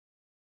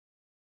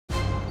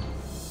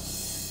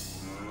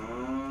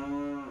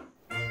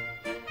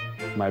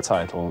My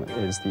title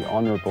is the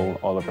Honourable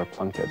Oliver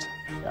Plunkett.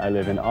 I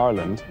live in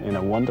Ireland in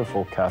a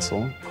wonderful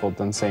castle called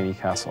Dunsany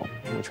Castle,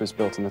 which was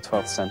built in the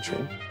 12th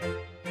century.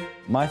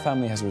 My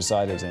family has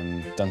resided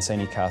in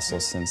Dunsany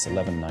Castle since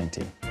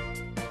 1190.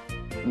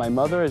 My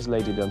mother is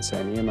Lady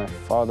Dunsany and my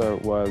father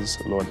was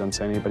Lord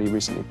Dunsany, but he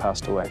recently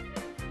passed away.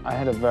 I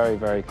had a very,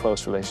 very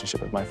close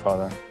relationship with my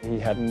father. He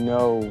had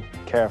no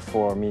care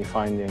for me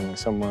finding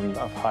someone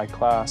of high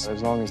class.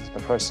 As long as the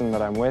person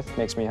that I'm with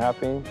makes me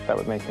happy, that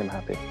would make him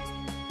happy.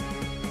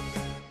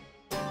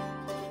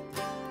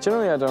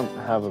 Generally, I don't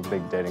have a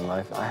big dating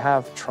life. I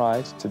have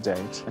tried to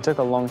date. I took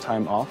a long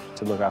time off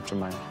to look after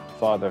my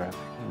father,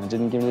 and it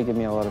didn't really give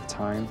me a lot of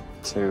time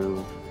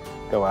to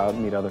go out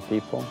and meet other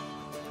people.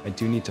 I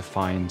do need to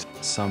find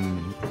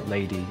some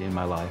lady in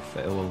my life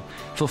that will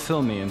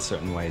fulfill me in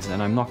certain ways,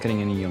 and I'm not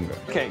getting any younger.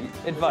 Okay,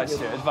 advice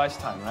here, advice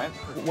time, right?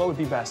 What would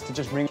be best, to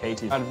just ring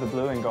Katie out of the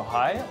blue and go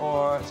hi,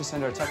 or to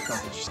send her a text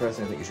message?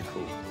 Personally, I think you should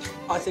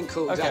call. I think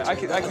call, okay,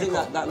 exactly. I think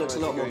that looks a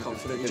lot more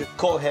confident. Just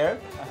call her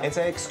and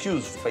say,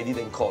 excuse if I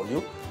didn't call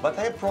you, but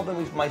I have a problem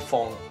with my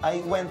phone. I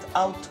went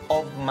out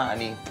of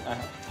money.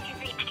 You've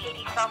reached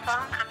Katie's cell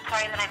phone. I'm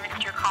sorry that I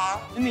missed your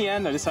call. In the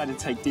end, I decided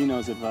to take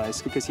Dino's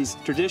advice because he's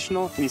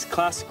traditional and he's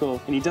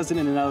classical and he does it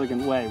in an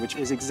elegant way, which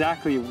is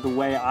exactly the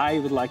way I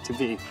would like to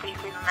be. Please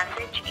leave a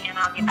message and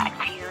I'll get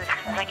back to you as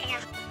soon as I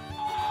can.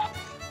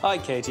 Hi,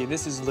 Katie.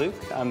 This is Luke.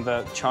 I'm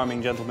the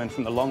charming gentleman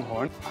from the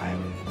Longhorn.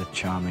 I'm the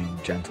charming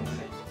gentleman.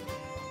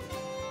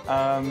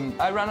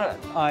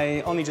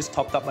 I only just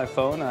topped up my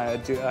phone. I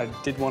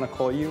did want to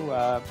call you,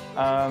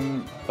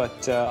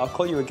 but I'll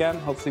call you again.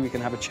 Hopefully we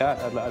can have a chat.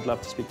 I'd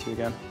love to speak to you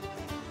again.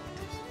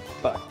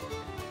 But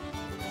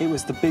it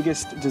was the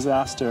biggest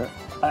disaster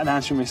an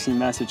answering machine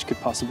message could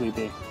possibly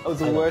be. It was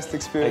the worst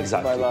experience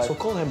of my life. So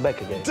call him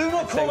back again. Do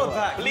not call her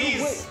back.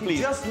 Please, please.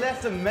 He just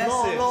left a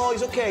message. No,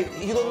 it's okay.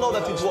 You don't know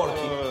that it's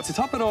working. To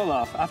top it all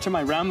off, after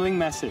my rambling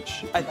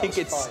message, I think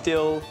it's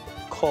still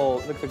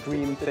call. Look, the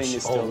green thing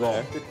is still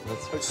there.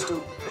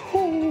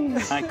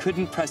 I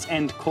couldn't press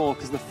end call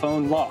because the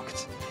phone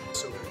locked.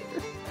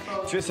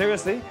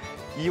 Seriously?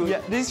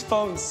 Yeah, these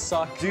phones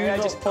suck. Do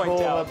not just point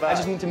call out. her back. I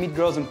just need to meet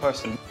girls in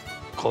person.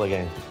 Call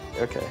again.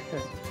 Okay.